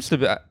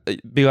to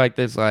be like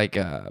this like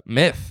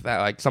myth that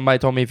like somebody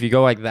told me if you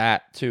go like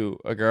that to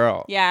a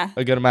girl, Yeah.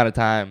 a good amount of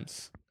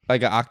times,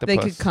 like an octopus,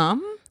 They could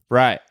come?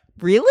 Right.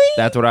 Really?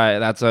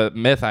 That's a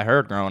myth I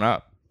heard growing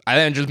up. I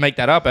didn't just make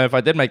that up. And if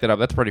I did make that up,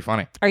 that's pretty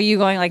funny. Are you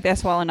going like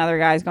this while another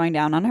guy's going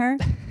down on her?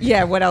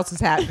 Yeah, what else is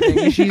happening?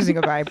 Is she using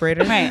a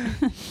vibrator? Right.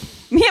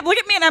 Yeah, look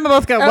at me and Emma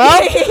both go, Okay.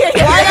 well,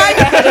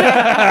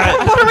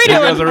 what are we doing?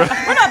 Goes around.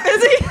 We're not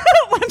busy.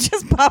 Why don't you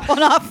just pop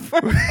one off?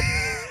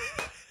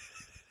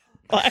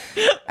 What?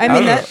 I don't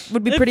mean, know. that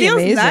would be It pretty feels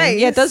amazing. nice.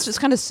 Yeah, it does just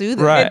kind of soothe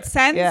it. Right. It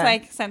sends Yeah.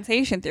 like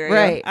sensation through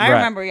Right. you. I Right.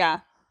 remember, yeah.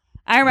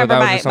 I remember that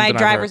was my, just my something I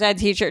driver's heard. ed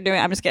teacher doing.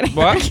 I'm just kidding.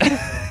 What?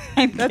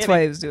 I'm That's kidding.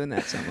 why he was doing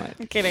that so much.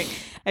 I'm kidding.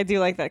 I do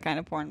like that kind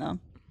of porn though.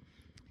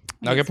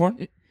 Nugget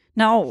porn?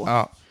 No,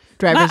 Oh.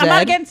 Driver's I'm not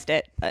ed. against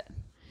it. But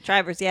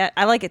drivers, yeah,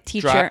 I like a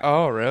teacher.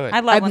 Oh, really? I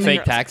love I've when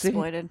Fake the girls taxi?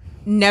 exploited.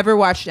 Never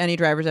watched any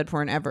driver's ed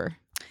porn ever.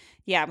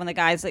 Yeah, when the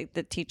guy's like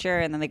the teacher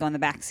and then they go in the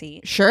back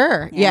seat.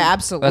 Sure. Yeah, Yeah.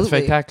 absolutely. That's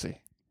fake taxi.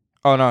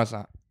 Oh, no, it's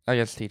not. I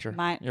guess teacher.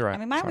 You're right. I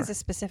mean, mine was Sorry. a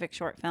specific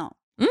short film.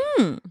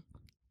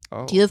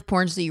 Oh. Do you have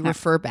porns that you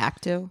refer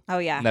back to? Oh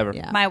yeah, Never.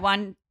 Yeah. My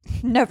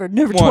never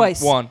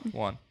twice. One.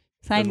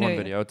 I There's knew one it.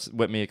 video. It's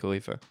with Mia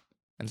Khalifa.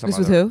 And some This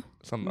with other, who?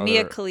 Some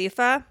Mia other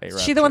Khalifa. A-rap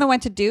She the one chick. that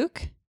went to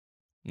Duke.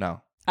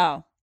 No.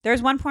 Oh,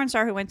 there's one porn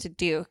star who went to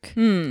Duke.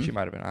 She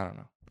might have been. I don't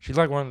know. She's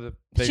like one of the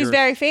bigger. She's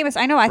very famous.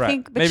 I know. I Right.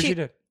 think, but Maybe she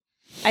did.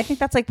 I think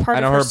that's like part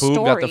I know of her boob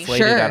story. got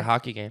deflated Sure. at a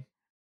hockey game.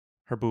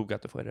 Her boob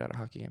got deflated at a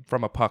hockey game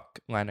from a puck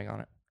landing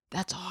on it.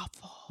 That's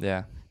awful.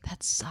 Yeah.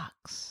 That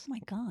sucks. Oh my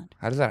god.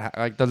 How does that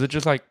like? Does it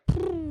just like?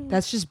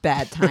 That's just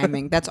bad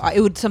timing. That's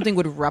it. Would something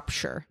would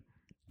rupture.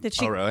 Did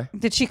she? Oh really?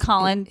 Did she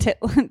call in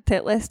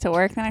titless to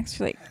work the next?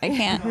 She's like, I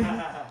can't.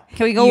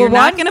 Can we go You're with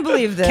not one? gonna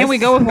believe this. Can we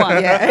go with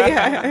one?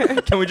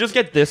 Yeah. Can we just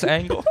get this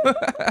angle?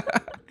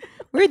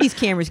 Where are these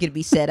cameras going to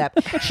be set up?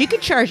 She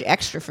could charge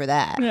extra for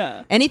that.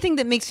 Yeah. Anything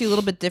that makes you a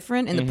little bit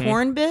different in the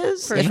porn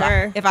biz. For if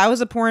sure. if I was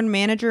a porn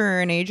manager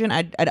or an agent,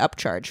 I'd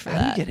upcharge for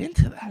that.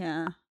 into that?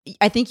 Yeah.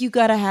 I think you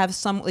got to have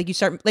some like you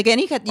start like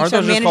any you Aren't start those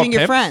just called managing your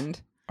pimps?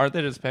 friend. Aren't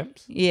they just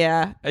pimps?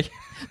 Yeah.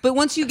 But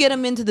once you get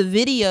them into the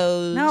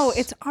videos, No,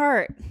 it's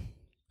art.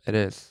 It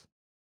is.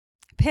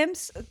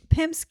 Pimps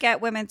get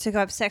women to go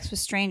have sex with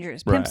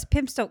strangers.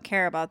 Pimps don't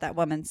care about that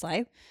woman's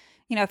life.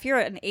 You know, if you're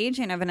an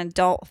agent of an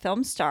adult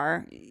film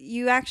star,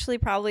 you actually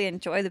probably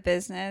enjoy the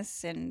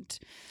business and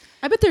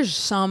I bet there's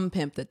some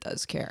pimp that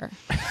does care.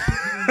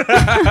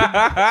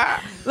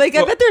 Like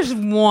I bet there's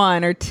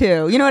one or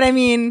two. You know what I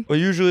mean? Well,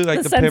 usually like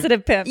the the pimp.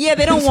 sensitive pimp. Yeah,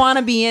 they don't want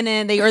to be in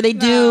it. They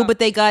do, No. but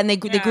they grew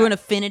Yeah. an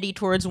affinity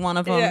towards one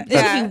of them. Yeah.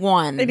 This Yeah. would be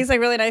one. And he's like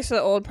really nice to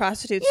the old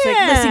prostitutes. He's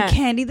Yeah. like, listen,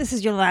 Candy, this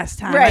is your last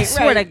time. I Right,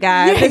 swear to right.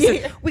 God. Yeah, This yeah,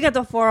 is- yeah. we got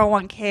the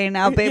 401k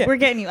now, babe. We're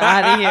getting you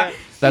out of here.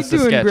 That's the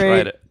You're doing sketch. great.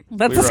 Write it.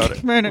 That's We a wrote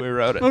it. minute. We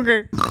wrote it.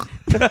 Okay.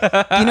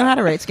 Do you know how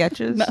to write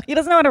sketches? No, he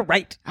doesn't know how to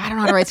write. I don't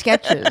know how to write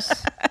sketches.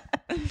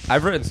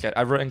 I've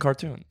written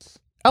cartoons.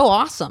 Oh,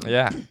 awesome.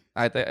 Yeah.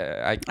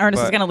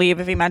 Ernest is gonna leave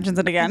if he mentions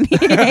it again.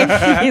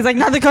 He's like,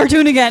 not the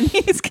cartoon again.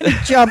 He's gonna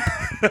jump.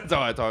 That's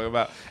all I talk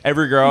about.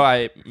 Every girl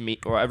I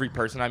meet or every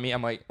person I meet,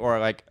 I'm like, or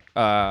like,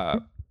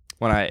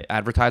 when I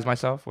advertise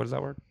myself, what is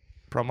that word?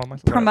 Promo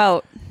myself.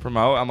 Promote.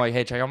 Promote. I'm like,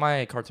 hey, check out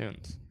my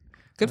cartoons.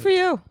 Good for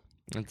you.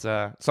 It's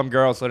some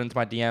girl slid into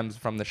my DMs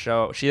from the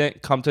show. She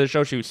didn't come to the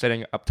show. She was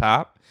sitting up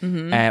top,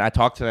 and I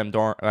talked to them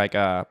during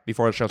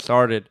before the show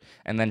started.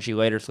 And then she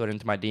later slid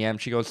into my DM.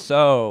 She goes,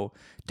 "So,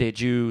 did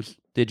you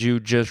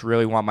just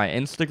really want my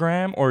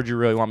Instagram, or did you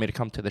really want me to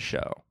come to the show?"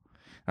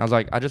 And I was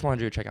like, "I just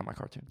wanted you to check out my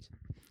cartoons."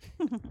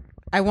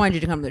 I wanted you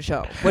to come to the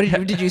show. What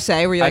did you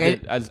say? Were you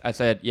like, I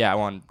said, "Yeah, I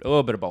want a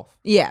little bit of both."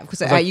 yeah,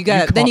 because like, you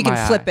got. Then you caught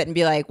can my flip eye. it and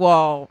be like,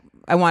 well,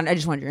 I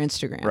just want your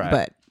Instagram, Right.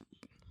 but.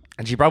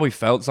 And she probably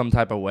felt some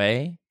type of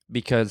way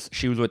because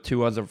she was with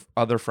two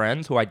other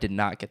friends who I did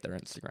not get their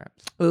Instagrams.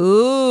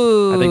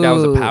 Ooh. I think that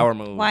was a power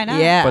move. Why not?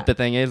 Yeah. But the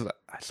thing is,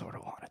 I sort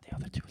of wanted the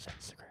other two's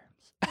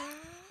Instagrams.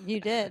 You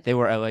did. They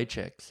were LA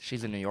chicks.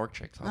 She's a New York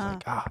chick. So I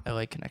was like,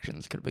 LA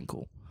connections could have been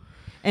cool.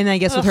 And I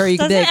guess with her, you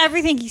could Doesn't dig.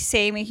 everything you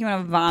say make you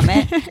want to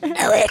vomit?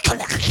 LA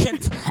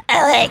connections.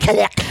 LA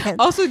connections.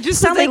 Also,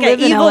 just Sound that they like an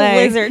live in evil LA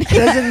wizard.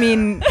 doesn't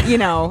mean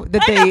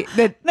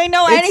that They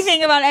know It's-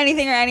 anything about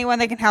anything or anyone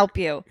that can help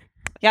you.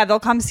 Yeah,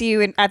 they'll come see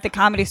you at the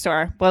Comedy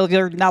Store. Well,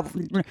 you're now.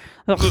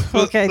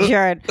 Okay,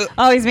 Jared.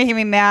 Oh, he's making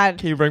me mad.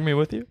 Can you bring me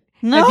with you?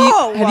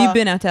 No. Have you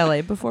been out to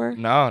LA before?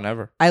 No,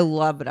 never. I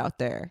love it out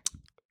there.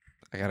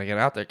 I gotta get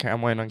out there.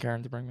 I'm waiting on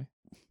Karen to bring me.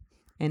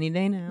 Any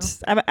day now.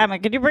 Emma,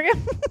 could you bring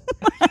him?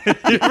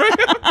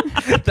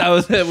 That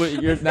was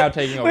it. You're now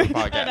taking over the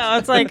podcast. No,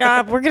 it's like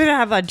we're gonna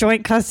have a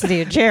joint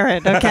custody of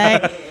Jared.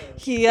 Okay,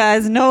 he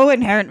has no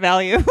inherent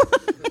value.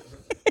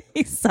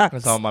 He sucks.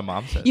 That's all my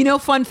mom said. You know,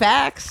 fun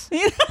facts.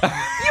 You're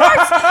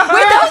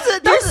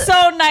that was a-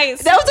 so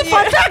nice. That was a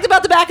fun fact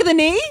about the back of the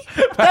knee.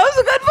 That was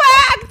a good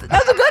fact.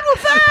 That was a good one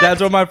fact.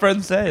 That's what my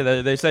friends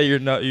say. They say you're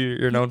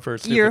known for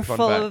stupid You're fun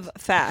full facts.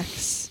 of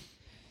facts.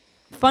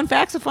 Fun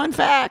fact's a fun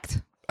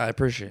fact. I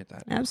appreciate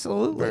that.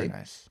 Absolutely. Very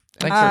nice.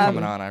 Thanks for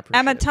coming on. I appreciate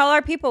Emma, it. tell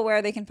our people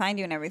where they can find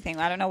you and everything.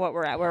 I don't know where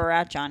we're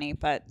at, Johnny,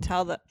 but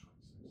tell the.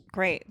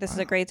 Great. This is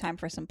a great time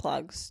for some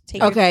plugs.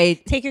 Take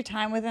your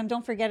time with them.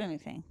 Don't forget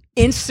anything.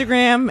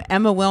 Instagram,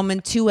 Emma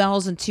Willmann, 2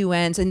 L's and 2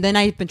 N's. And then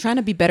I've been trying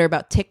to be better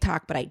about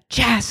TikTok, but I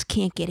just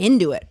can't get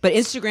into it. But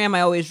Instagram,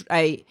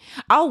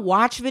 I'll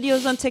watch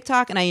videos on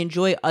TikTok and I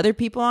enjoy other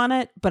people on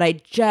it, but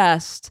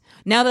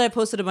now that I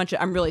posted a bunch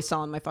I'm really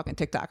selling my fucking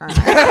TikTok, aren't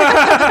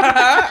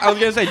I? I was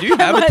gonna say, do you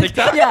have a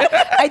TikTok? Yeah,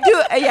 I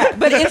do. Yeah,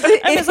 but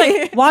It's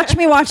like, watch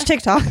me watch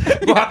TikTok.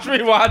 Watch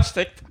me watch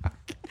TikTok.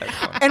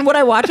 And what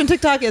I watch on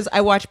TikTok is I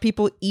watch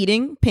people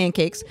eating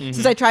pancakes.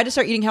 Since I tried to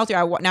start eating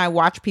healthier, now I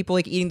watch people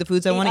like eating the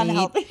foods I want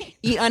to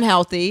eat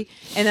unhealthy,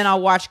 and then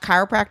I'll watch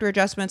chiropractor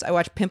adjustments. I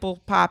watch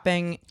pimple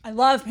popping. I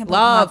love pimple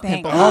Love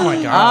popping. pimple. Oh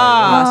my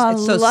god.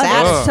 It's so love it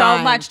satisfying.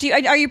 so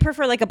much. Are you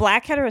prefer like a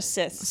blackhead or a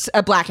cis?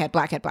 A blackhead.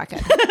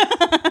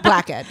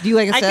 Blackhead. Do you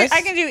like a cis?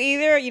 I can do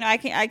either. You know, I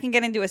can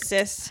get into a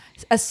cis,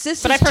 A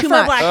cis but I is too prefer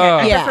much. blackhead.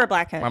 I Yeah. prefer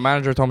blackhead. My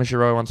manager told me she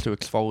really wants to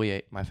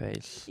exfoliate my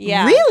face.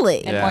 Yeah.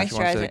 Really? And Yeah, she wants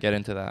moisturize to it. get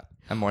into that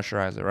and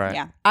moisturize it, right?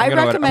 Yeah. I I'm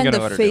recommend gonna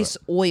the let her do face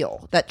it.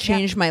 oil that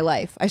changed my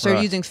life. I started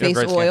Right. using You have face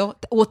great skin. oil.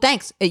 Well,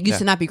 thanks. It used Yeah.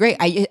 to not be great.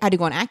 I had to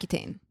go on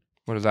Accutane.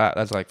 What is that?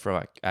 That's like for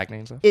like acne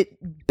and stuff?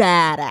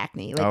 Bad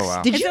acne. Like, Oh,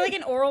 wow. Did Is you? it like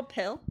an oral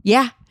pill?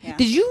 Yeah. Yeah.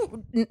 Did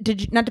you?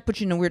 Not to put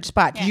you in a weird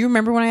spot. Did Yeah. you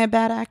remember when I had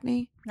bad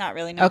acne? Not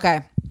really. No.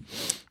 Okay.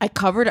 I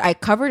covered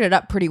it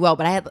up pretty well,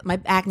 but my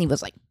acne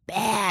was like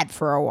bad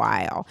for a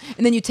while.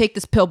 And then you take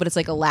this pill, but it's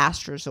like a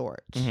last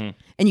resort, and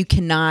you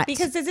cannot.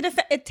 Because does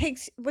it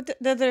takes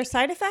are there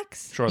side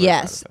effects? Sure. there's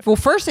Yes. side effects. Well,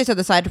 first they said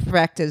the side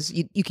effect is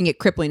you can get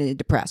crippling and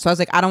depressed. So I was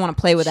like, I don't want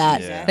to play with that.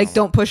 Jesus. Like,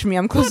 don't push me.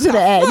 I'm close to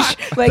the edge.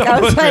 Like, I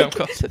was push me, I'm like,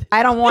 close to the-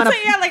 I don't want So to.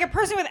 yeah, like a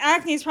person with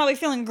acne is probably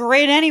feeling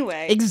great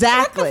anyway.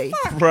 Exactly.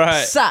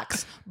 Right.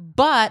 Sucks.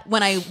 But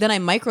when I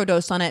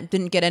microdosed on it,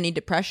 didn't get any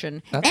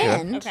depression. That's good.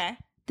 and Okay.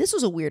 this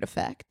was a weird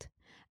effect.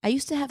 I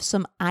used to have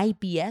some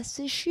IBS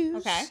issues.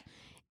 Okay.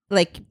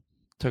 Like,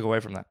 Took away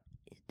from that.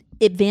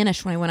 it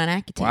vanished when I went on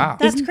Accutane. Wow.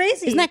 That's Isn't-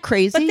 crazy. Isn't that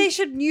crazy? But they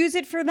should use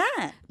it for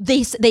that.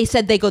 they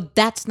said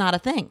that's not a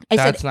thing. I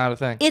That's said not a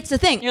thing. it's a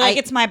thing. You're like,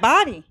 it's my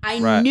body. I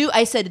Right. knew.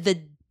 I said the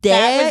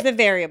That was day. the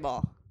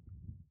variable.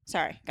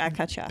 Sorry, gotta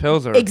cut you off.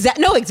 Pills are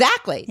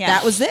Exactly. Yeah.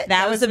 That was it.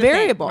 That was the the thing,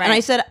 variable. And right. I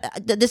said,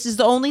 this is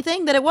the only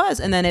thing that it was.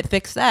 And then it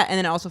fixed that. And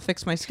then it also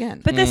fixed my skin.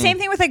 But the same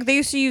thing with like they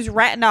used to use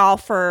retinol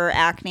for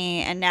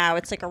acne, and now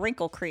it's like a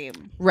wrinkle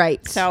cream.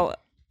 Right. So,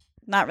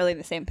 not really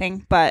the same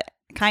thing, but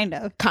kind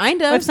of.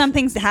 kind If of.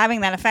 something's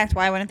having that effect,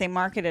 why wouldn't they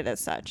market it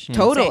as such?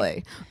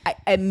 Totally.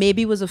 I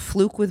maybe it was a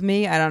fluke with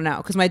me. I don't know.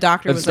 Because my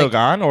doctor It's was still like,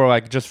 gone, or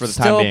like just for the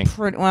time still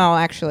being? well,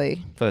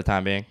 actually, For the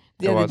time being,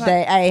 the it other was.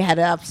 day I had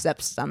an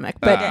upset stomach.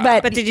 But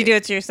But did you do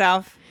it to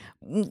yourself?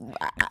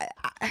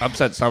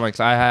 Upset stomachs.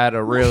 I had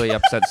a really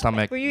upset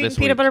stomach Were you this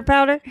eating peanut week. butter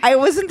powder? I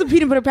wasn't the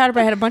peanut butter powder, but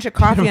I had a bunch of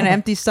coffee and an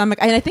empty stomach.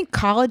 And I think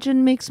collagen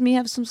makes me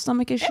have some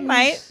stomach issues. It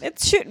might.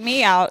 It's shooting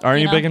me out.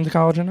 Aren't you know? big into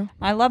collagen now?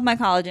 I love my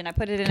collagen. I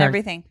put it in Can I-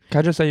 everything. Can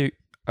I just say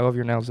I love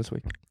your nails this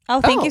week? Oh,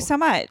 thank Oh. you so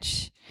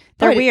much.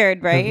 They're Right.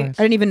 weird, right? That's nice.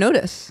 I didn't even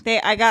notice.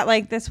 I got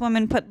like this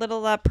woman put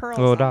little pearls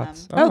Little on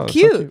dots. them. Oh, it's so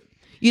cute.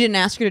 You didn't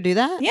ask her to do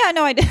that? Yeah,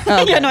 no, I did.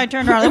 Oh, okay. Yeah, no, I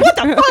turned around. Like, what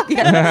the fuck?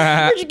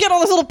 Where'd you get all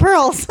those little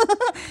pearls?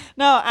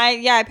 No,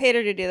 I paid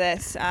her to do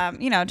this.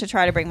 To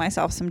try to bring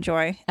myself some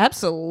joy.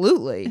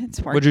 Absolutely. It's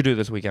work. What'd you do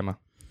this week, Emma?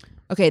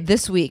 Okay,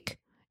 this week.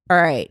 All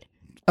right.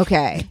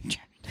 Okay.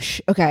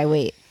 Okay,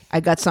 wait. I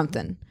got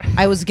something.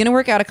 I was going to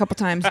work out a couple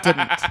times,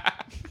 didn't.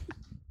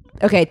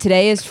 Okay,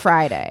 today is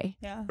Friday.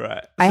 Yeah.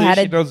 Right.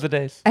 She knows the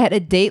days. I had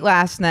a date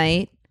last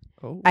night.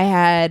 Oh. I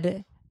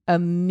had a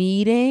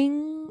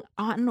meeting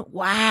on.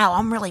 Wow,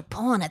 I'm really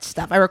pulling at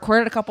stuff. I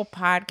recorded a couple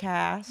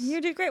podcasts.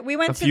 You did great. We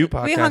went A to few we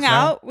podcasts hung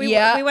now. out. We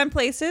went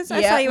places. I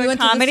Yeah, saw you we in went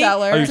to the comedy.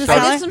 cellar. Oh, you To started- the I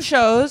cellar? did some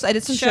shows. I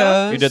did some Show?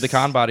 shows. You did the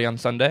con body on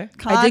Sunday.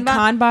 I did Con-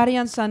 con body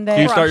on Sunday.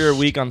 Do you start your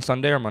week on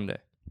Sunday or Monday?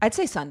 I'd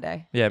say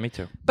Sunday. Yeah, me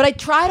too. But I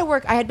try to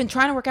work. I had been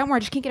trying to work out more. I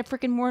just can't get a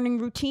freaking morning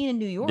routine in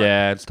New York.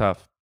 Yeah, it's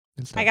tough.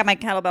 I got my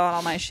kettlebell and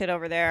all my shit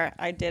over there.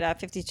 I did a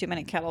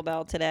 52-minute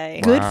kettlebell today.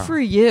 Good Wow. for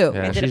you.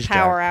 Yeah. I did a she's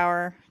power jacked.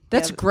 hour.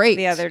 That's the- great.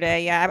 The other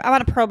day, yeah. I'm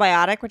on a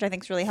probiotic, which I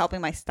think is really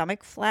helping my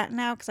stomach flatten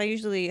out because I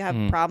usually have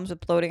problems with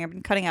bloating. I've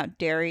been cutting out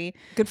dairy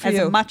Good for as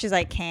you. much as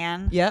I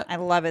can. Yep. I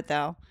love it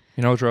though.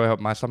 You know what's really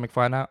helped my stomach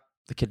flying out?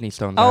 The kidney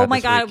stones. I Oh had my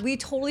this god, week. we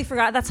totally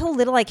forgot. That's how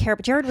little I care.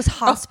 But Jared was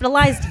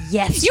hospitalized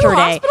yesterday. You were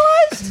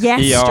hospitalized?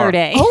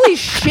 Yesterday. Holy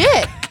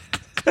shit.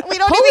 We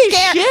don't Holy even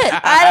care. shit.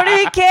 I don't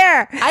even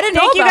care. I didn't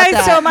know Thank you about guys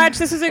that. so much.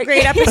 This was a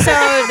great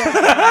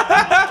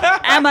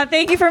episode. Emma,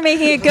 thank you for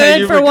making it Thank good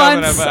you for coming,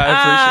 once. Emma.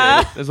 I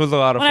appreciate it. This was a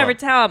lot of Whatever, fun.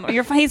 tell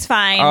him. He's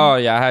fine. Oh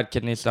yeah, I had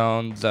kidney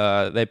stones.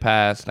 They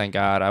passed, thank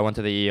God. I went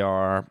to the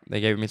ER.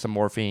 They gave me some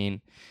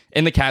morphine.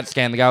 In the CAT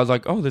scan, the guy was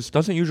like, "Oh, this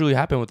doesn't usually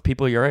happen with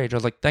people your age." I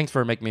was like, "Thanks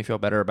for making me feel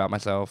better about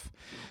myself."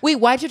 Wait,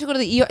 why'd you have to go to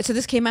the ER? So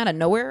this came out of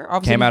nowhere?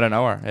 Obviously. Came out of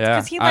nowhere. Yeah,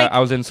 'Cause he, like- I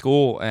was in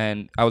school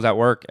and I was at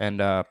work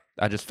and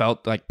I just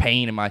felt like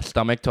pain in my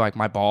stomach to like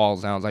my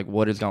balls, and I was like,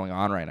 "What is going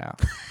on right now?"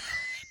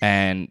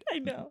 And I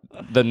know.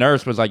 the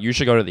nurse was like, "You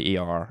should go to the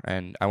ER."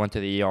 And I went to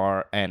the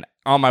ER, and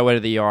on my way to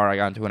the ER, I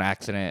got into an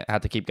accident. I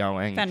had to keep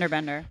going. Fender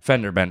bender.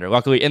 Fender bender.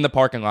 Luckily, in the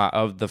parking lot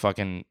of the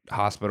fucking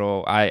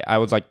hospital, I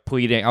was like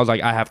pleading. I was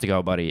like, "I have to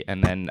go, buddy."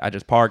 And then I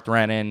just parked,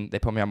 ran in. They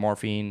put me on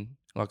morphine.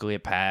 Luckily,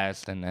 it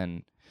passed, and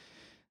then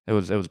it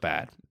was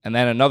bad. And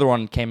then another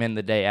one came in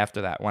the day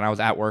after that when I was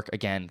at work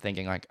again,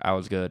 thinking like I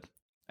was good.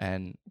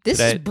 And This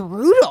today- is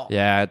brutal.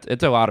 yeah,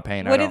 it's a lot of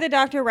pain. What did the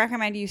doctor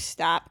recommend you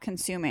stop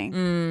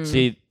consuming?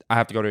 See? I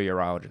have to go to a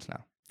urologist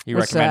now. He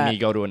What's recommended that? me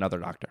go to another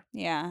doctor.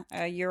 Yeah,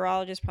 a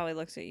urologist probably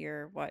looks at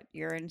your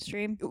urine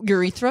stream.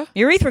 Urethra?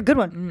 Urethra, good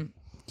one.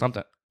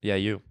 Something. Yeah,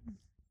 you.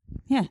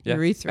 Yeah, Yeah.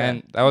 Urethra.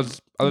 And that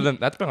was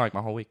that's been like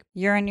my whole week.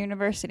 urine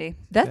university.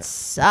 That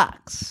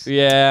sucks.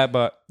 Yeah,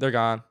 but they're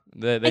gone.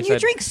 They And you said,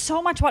 drink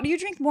so much water. You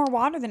drink more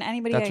water than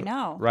anybody That's I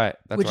know. right.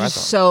 That's Which what I is thought.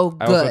 so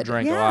I also good.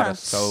 drank a lot of Yes.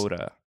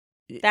 soda.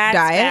 That's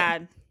Diet?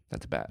 bad.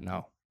 That's bad.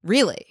 No.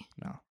 Really?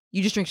 No.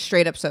 You just drink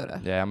straight up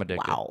soda? Yeah, I'm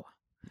addicted. Wow.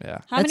 Yeah.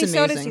 How That's many sodas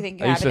do amazing. you think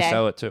you I have used a to day?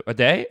 sell it too. A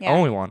day? Yeah.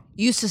 Only one.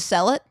 You used to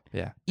sell it?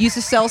 Yeah. You used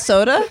to sell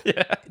soda?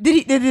 Yeah.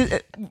 Did he?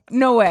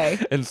 No way.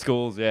 In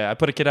schools, yeah. I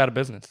put a kid out of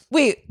business.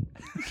 Wait.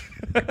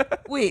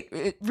 Wait.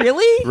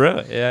 Really?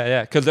 Really? Yeah,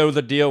 yeah. Because there was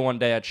a deal one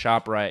day at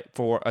ShopRite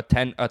for a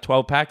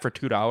 12 pack for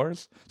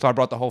 $2. So I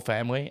brought the whole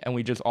family and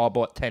we just all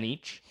bought 10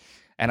 each.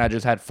 And I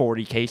just had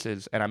 40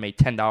 cases and I made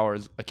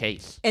 $10 a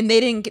case. And they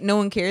didn't. No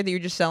one cared that you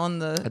were just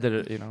selling I the. did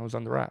it, it was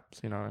under wraps.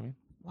 You know what I mean?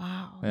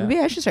 Wow. Yeah. Maybe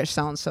I should start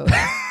selling soda.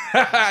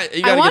 I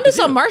I wanted to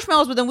sell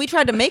marshmallows, but then we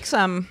tried to make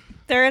some.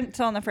 They're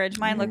still in the fridge.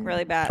 Mine look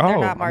really bad. Oh, They're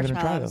not I'm gonna try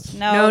marshmallows. those.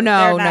 No,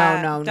 No, they're no,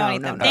 not. no, Don't no,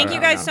 eat them. no, Thank no,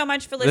 you guys no. so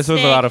much for listening. This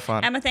was a lot of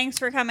fun. Emma, thanks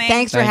for coming.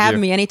 Thanks for Thank having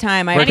you. me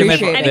anytime. I Where can they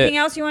appreciate find it. Anything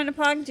else you wanted to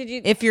plug? Did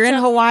you? If you're in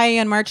so- Hawaii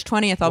on March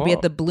 20th, I'll be Whoa.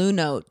 at the Blue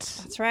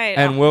Notes. That's right.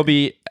 And we'll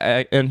be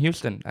in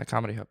Houston at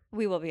Comedy Hub.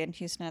 we will be in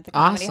Houston at the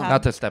Comedy Awesome. Hub.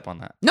 Not to step on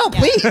that. No,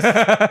 please.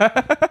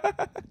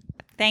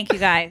 Thank you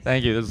guys.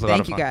 Thank you. This is a lot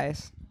Thank of you fun.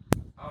 guys.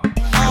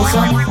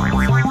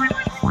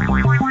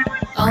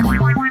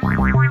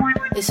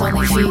 It's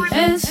only she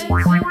is.